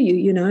straight through you,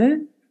 you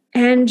know,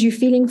 and you're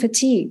feeling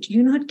fatigued.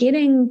 You're not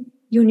getting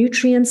your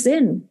nutrients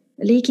in,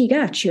 leaky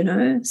gut, you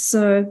know.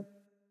 So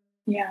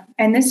yeah.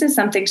 And this is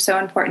something so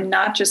important,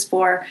 not just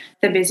for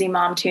the busy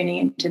mom tuning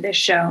into this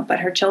show, but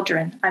her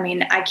children. I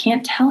mean, I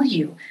can't tell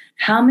you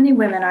how many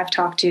women I've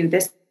talked to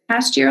this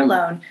past year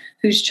alone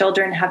whose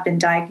children have been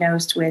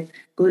diagnosed with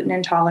gluten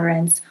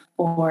intolerance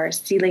or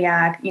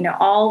celiac, you know,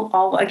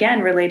 all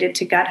again related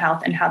to gut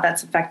health and how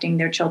that's affecting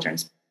their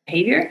children's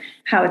behavior,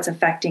 how it's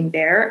affecting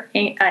their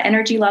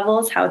energy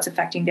levels, how it's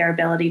affecting their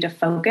ability to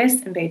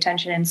focus and pay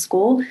attention in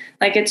school.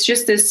 Like it's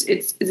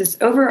this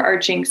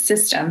overarching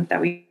system that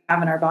we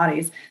have in our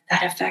bodies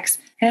that affects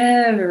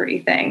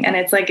everything. And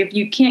it's like, if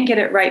you can't get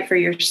it right for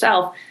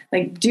yourself,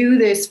 like do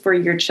this for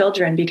your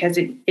children, because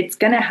it's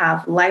going to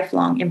have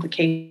lifelong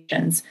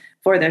implications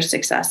for their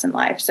success in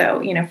life.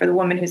 So, you know, for the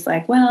woman who's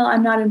like, well,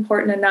 I'm not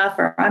important enough,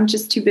 or I'm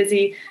just too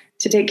busy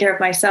to take care of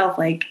myself,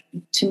 like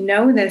to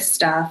know this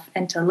stuff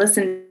and to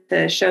listen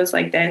to shows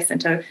like this and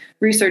to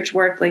research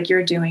work like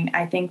you're doing,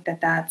 I think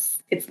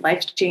it's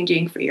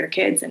life-changing for your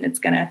kids, and it's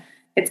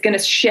gonna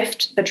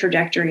shift the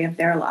trajectory of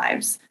their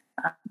lives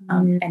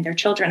and their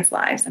children's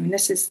lives. I mean,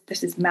 this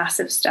is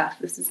massive stuff.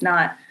 This is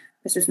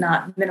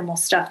not minimal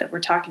stuff that we're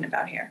talking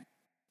about here.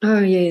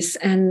 Oh, yes.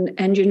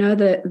 And you know,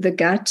 the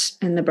gut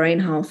and the brain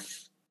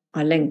health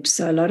are linked.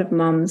 So a lot of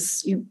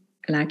moms,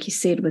 like you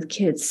said, with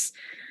kids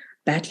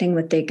battling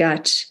with their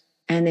gut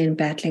and then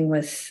battling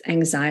with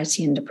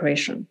anxiety and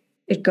depression,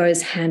 it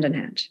goes hand in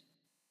hand.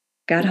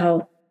 Gut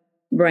health,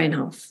 brain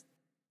health.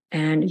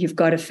 And you've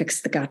got to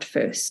fix the gut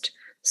first.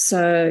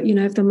 So, you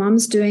know, if the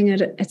mom's doing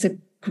it, it's a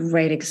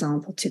great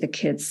example to the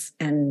kids.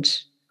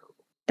 And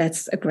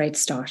that's a great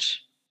start.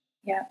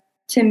 Yeah.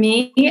 To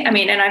me, I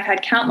mean, and I've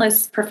had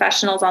countless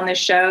professionals on this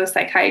show,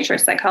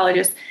 psychiatrists,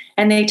 psychologists,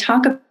 and they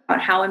talk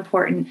about how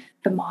important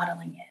the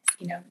modeling is,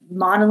 you know,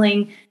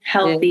 modeling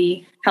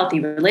healthy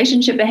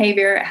relationship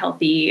behavior,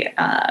 healthy,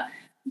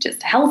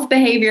 just health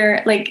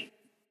behavior. Like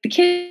the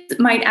kids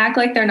might act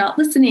like they're not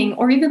listening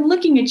or even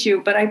looking at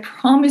you, but I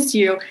promise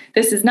you,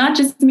 this is not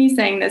just me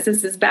saying this.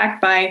 This is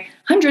backed by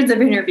hundreds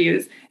of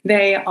interviews.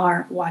 They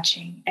are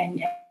watching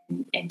and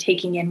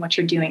taking in what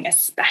you're doing,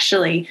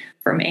 especially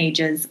from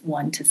ages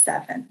 1 to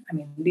 7. I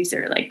mean, these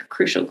are like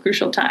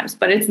crucial times,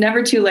 but it's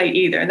never too late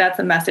either. That's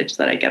a message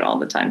that I get all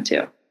the time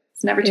too.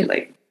 It's never too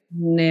late.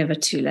 Never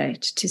too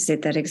late to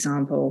set that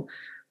example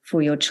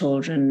for your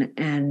children.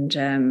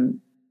 And,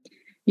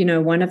 you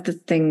know, one of the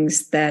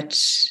things that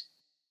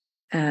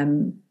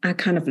I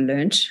kind of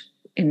learned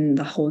in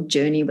the whole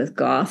journey with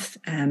Garth,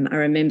 I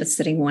remember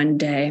sitting one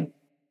day.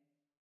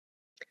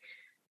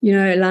 You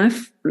know,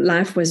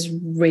 life was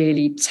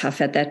really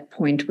tough at that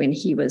point when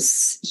he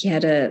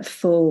had a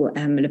full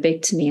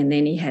lobectomy, and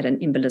then he had an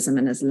embolism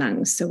in his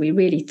lungs. So we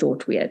really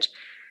thought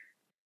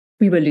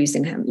we were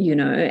losing him, you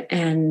know,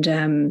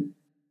 and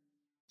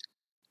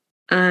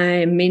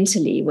I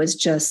mentally was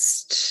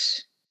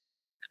just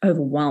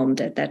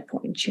overwhelmed at that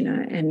point, you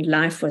know, and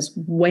life was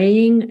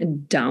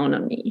weighing down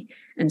on me.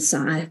 And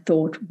so I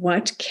thought,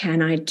 what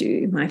can I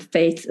do? My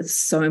faith is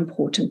so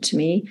important to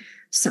me.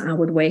 So I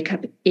would wake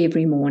up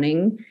every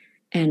morning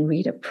and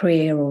read a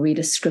prayer or read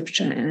a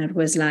scripture. And it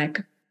was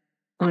like,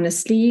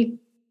 honestly,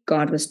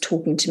 God was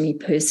talking to me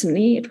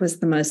personally. It was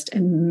the most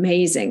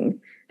amazing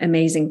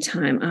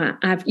time.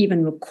 I've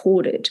even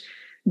recorded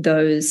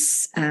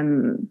those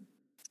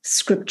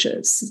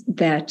scriptures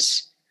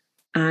that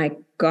I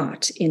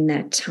got in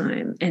that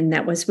time. And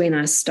that was when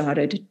I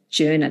started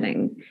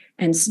journaling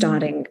and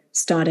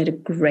started a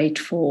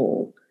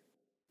grateful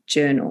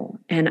journal.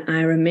 And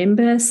I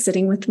remember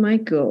sitting with my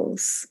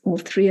girls, all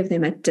 3 of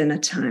them at dinner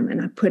time,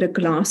 and I put a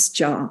glass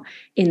jar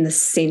in the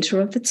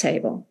center of the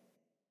table.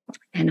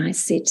 And I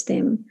said to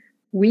them,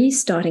 we're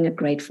starting a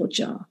grateful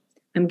jar.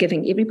 I'm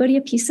giving everybody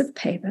a piece of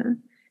paper,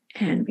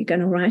 and we're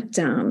going to write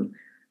down,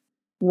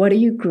 what are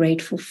you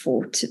grateful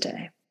for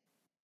today?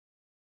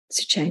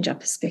 To change our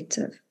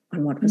perspective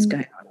on what was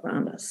going on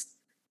around us.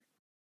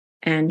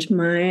 And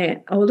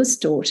my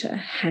oldest daughter,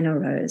 Hannah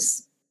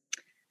Rose,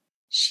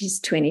 she's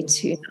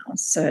 22 now,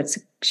 so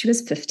she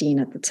was 15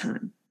 at the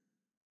time.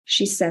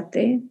 She sat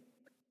there,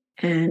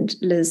 and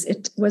Liz,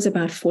 it was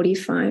about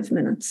 45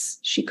 minutes.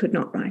 She could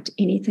not write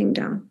anything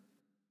down,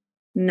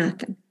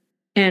 nothing.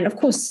 And of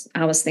course,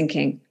 I was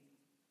thinking,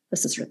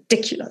 this is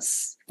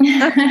ridiculous.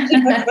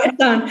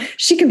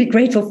 She can be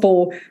grateful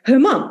for her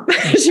mom,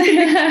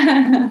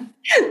 her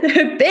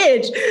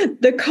bed,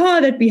 the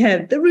car that we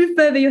have, the roof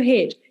over your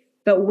head.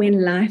 But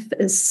when life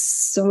is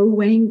so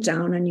weighing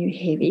down on you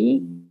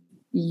heavy,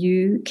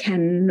 you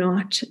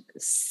cannot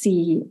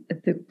see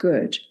the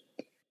good,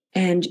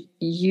 and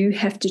you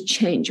have to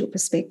change your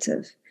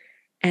perspective.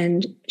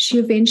 And she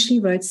eventually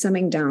wrote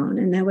something down,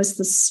 and that was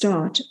the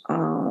start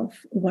of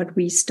what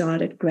we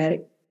started,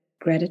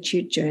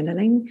 gratitude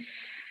journaling.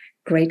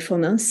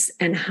 gratefulness,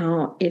 and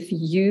how if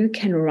you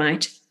can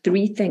write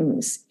 3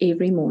 things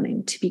every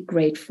morning to be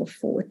grateful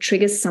for, it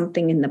triggers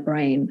something in the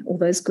brain, all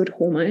those good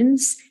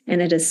hormones,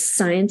 and it is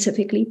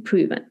scientifically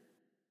proven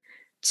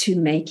to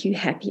make you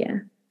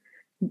happier.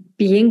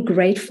 Being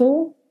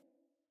grateful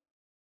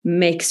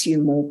makes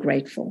you more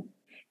grateful,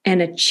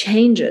 and it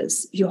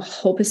changes your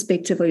whole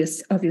perspective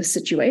of your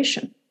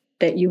situation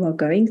that you are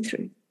going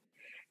through.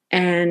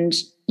 And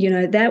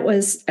that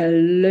was a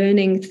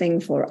learning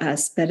thing for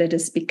us, but it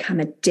has become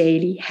a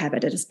daily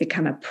habit. It has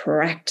become a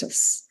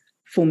practice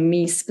for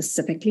me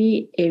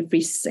specifically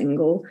every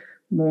single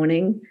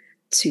morning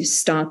to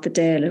start the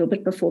day a little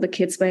bit before the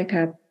kids wake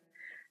up,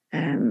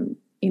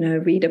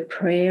 read a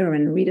prayer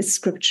and read a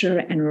scripture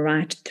and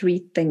write 3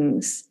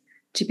 things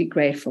to be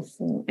grateful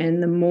for.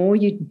 And the more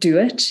you do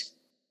it,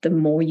 the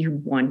more you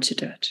want to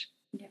do it.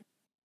 Yeah.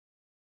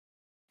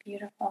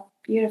 Beautiful.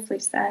 Beautifully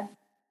said.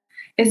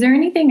 Is there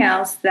anything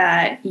else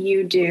that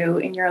you do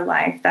in your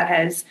life that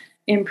has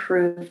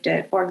improved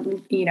it or,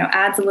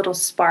 adds a little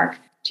spark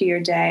to your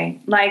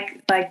day,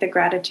 like the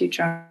gratitude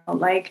journal,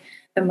 like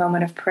the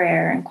moment of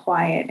prayer and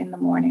quiet in the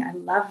morning? I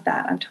love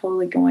that. I'm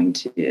totally going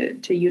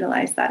to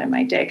utilize that in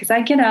my day, because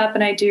I get up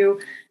and I do,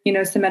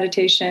 some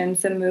meditation,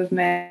 some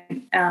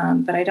movement,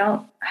 but I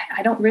don't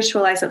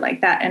ritualize it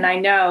like that. And I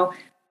know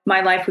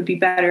my life would be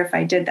better if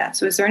I did that.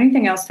 So is there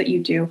anything else that you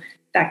do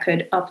that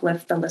could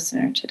uplift the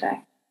listener today?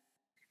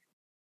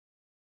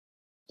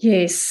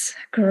 Yes,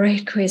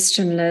 great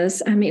question,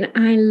 Liz. I mean,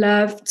 I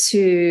love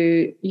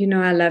to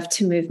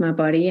move my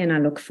body, and I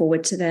look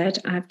forward to that.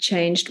 I've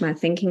changed my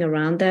thinking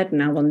around that,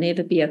 and I will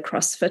never be a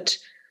CrossFit.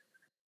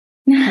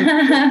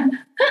 Oh,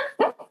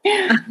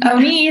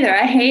 me either.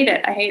 I hate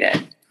it.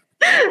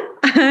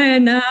 I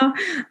know.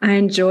 I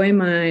enjoy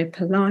my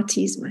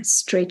Pilates, my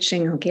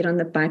stretching. I'll get on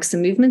the bike. So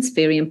movement's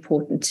very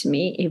important to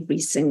me every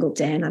single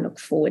day, and I look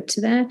forward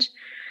to that.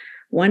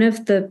 One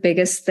of the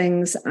biggest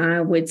things I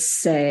would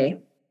say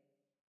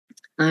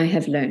I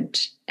have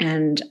learned,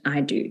 and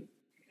I do,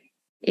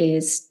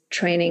 is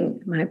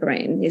training my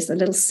brain. There's a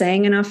little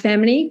saying in our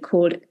family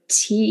called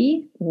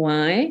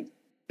TYB,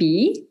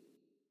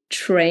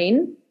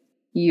 train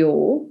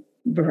your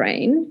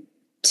brain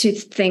to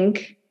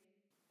think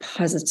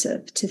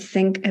positive, to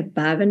think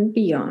above and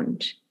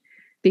beyond,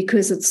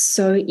 because it's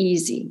so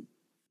easy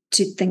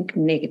to think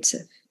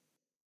negative.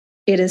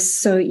 It is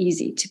so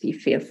easy to be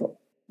fearful.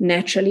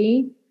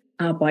 Naturally,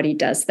 our body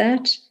does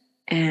that,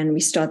 and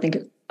we start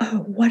thinking,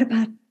 oh, what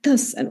about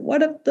this? And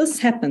what if this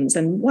happens?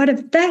 And what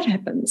if that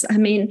happens? I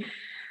mean,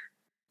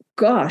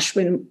 gosh,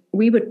 when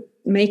we were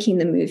making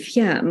the move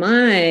here,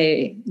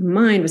 my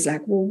mind was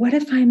like, well, what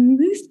if I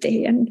move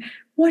there? And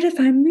what if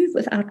I move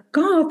without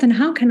Garth? And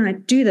how can I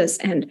do this?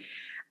 And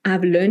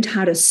I've learned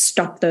how to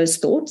stop those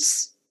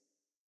thoughts,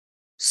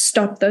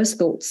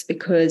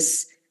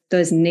 because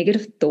those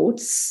negative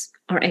thoughts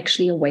are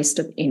actually a waste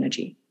of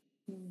energy.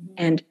 Mm-hmm.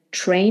 And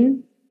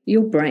train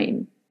your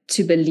brain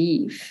to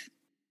believe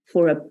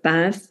for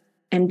above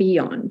and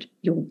beyond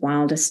your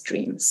wildest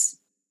dreams.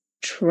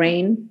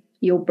 Train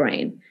your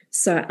brain.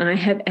 So I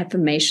have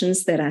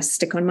affirmations that I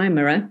stick on my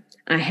mirror.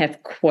 I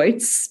have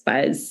quotes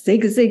by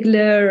Zig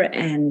Ziglar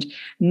and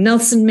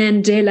Nelson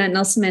Mandela.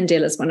 Nelson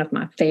Mandela is one of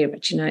my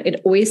favorites. It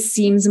always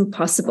seems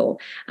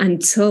impossible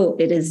until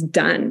it is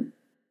done.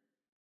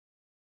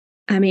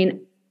 I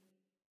mean,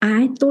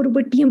 I thought it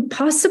would be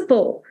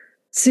impossible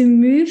to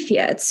move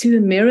here to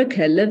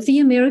America, live the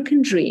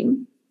American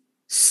dream,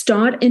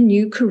 start a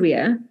new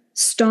career,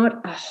 start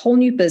a whole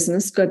new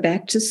business, go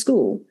back to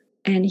school.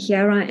 And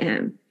here I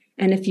am.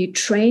 And if you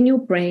train your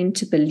brain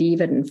to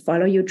believe it and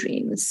follow your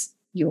dreams,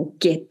 you'll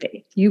get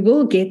there. You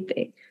will get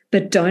there.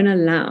 But don't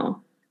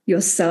allow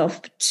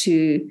yourself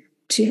to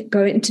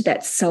go into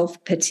that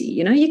self-pity.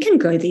 You can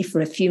go there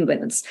for a few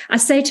minutes. I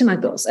say to my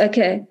girls,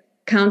 okay,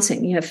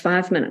 counting, you have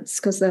 5 minutes,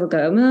 because they'll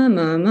go,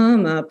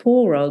 mama,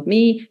 poor old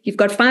me. You've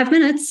got 5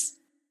 minutes.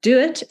 Do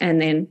it. And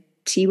then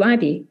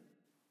TYB.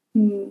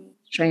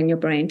 Train your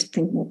brain to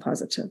think more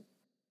positive.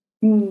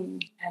 I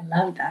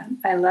love that.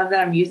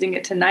 I'm using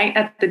it tonight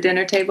at the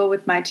dinner table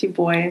with my 2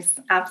 boys.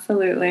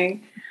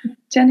 Absolutely.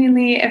 Jenny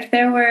Lee, if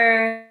there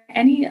were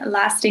any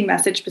lasting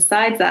message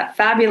besides that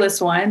fabulous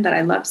one that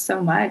I love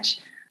so much,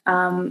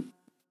 do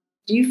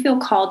you feel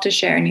called to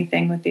share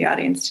anything with the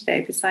audience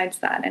today besides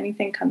that?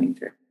 Anything coming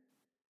through?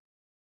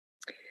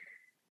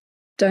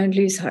 Don't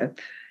lose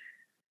hope.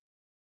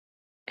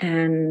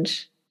 And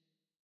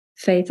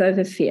faith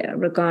over fear,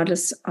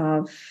 regardless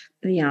of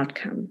the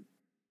outcome.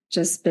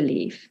 Just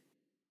believe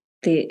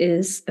there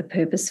is a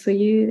purpose for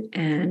you,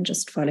 and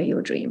just follow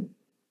your dream.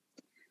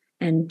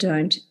 And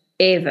don't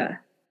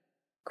ever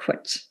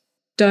quit.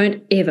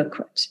 Don't ever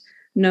quit.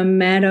 No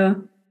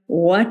matter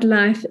what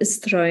life is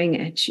throwing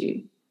at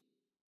you,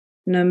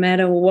 no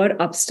matter what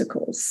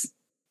obstacles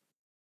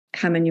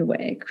come in your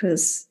way,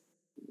 because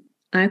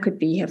I could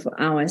be here for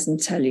hours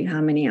and tell you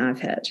how many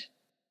I've had.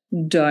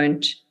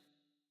 Don't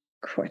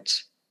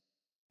quit.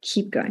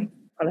 Keep going.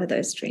 Follow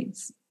those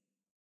dreams.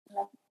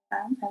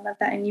 that. I love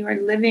that. And you are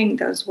living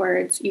those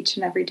words each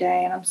and every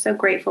day. And I'm so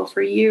grateful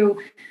for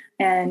you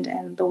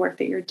and the work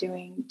that you're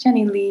doing.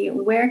 Jenny Lee,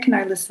 where can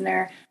our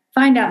listener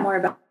find out more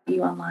about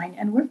you online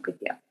and work with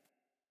you?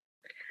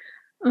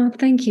 Oh,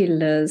 thank you,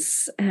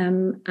 Liz.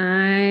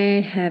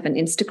 I have an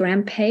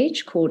Instagram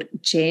page called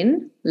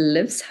Jen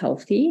Lives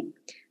Healthy,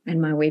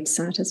 and my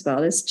website as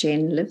well is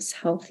Jen Lives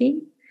Healthy.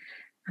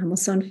 I'm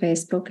also on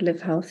Facebook,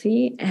 Live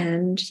Healthy,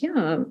 and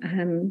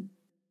you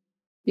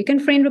can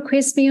friend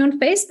request me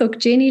on Facebook,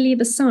 Jenny Lee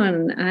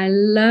Basson. I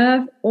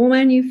love all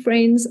my new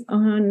friends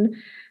on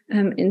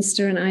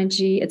Insta and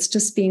IG. It's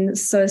just been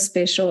so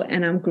special,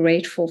 and I'm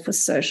grateful for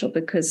social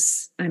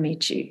because I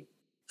met you.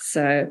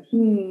 So.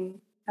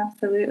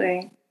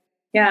 Absolutely.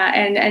 Yeah.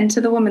 And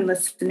to the woman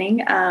listening,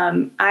 what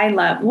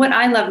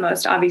I love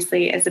most,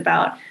 obviously, is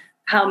about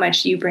how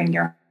much you bring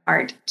your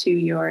heart to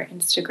your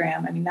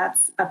Instagram. I mean,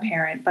 that's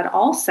apparent, but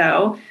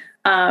also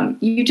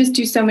you just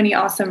do so many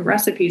awesome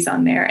recipes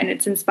on there. And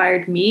it's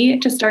inspired me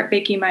to start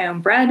baking my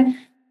own bread,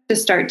 to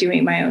start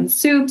doing my own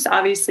soups,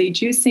 obviously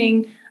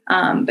juicing.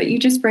 But you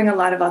just bring a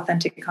lot of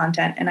authentic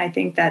content. And I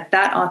think that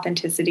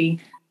authenticity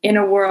in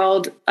a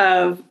world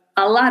of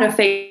a lot of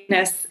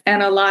fakeness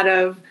and a lot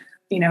of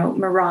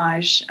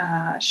mirage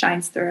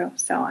shines through.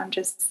 So I'm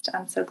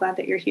so glad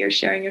that you're here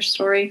sharing your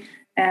story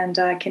and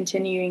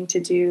continuing to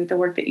do the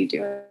work that you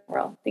do in the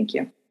world. Thank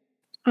you.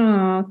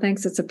 Oh,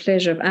 thanks. It's a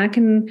pleasure. If I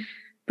can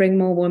bring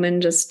more women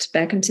just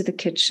back into the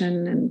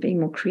kitchen and being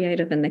more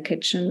creative in the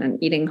kitchen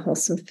and eating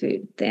wholesome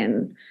food,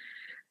 then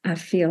I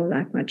feel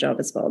like my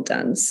job is well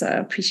done. So I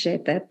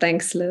appreciate that.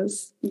 Thanks,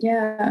 Liz.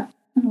 Yeah.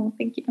 Oh,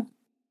 thank you.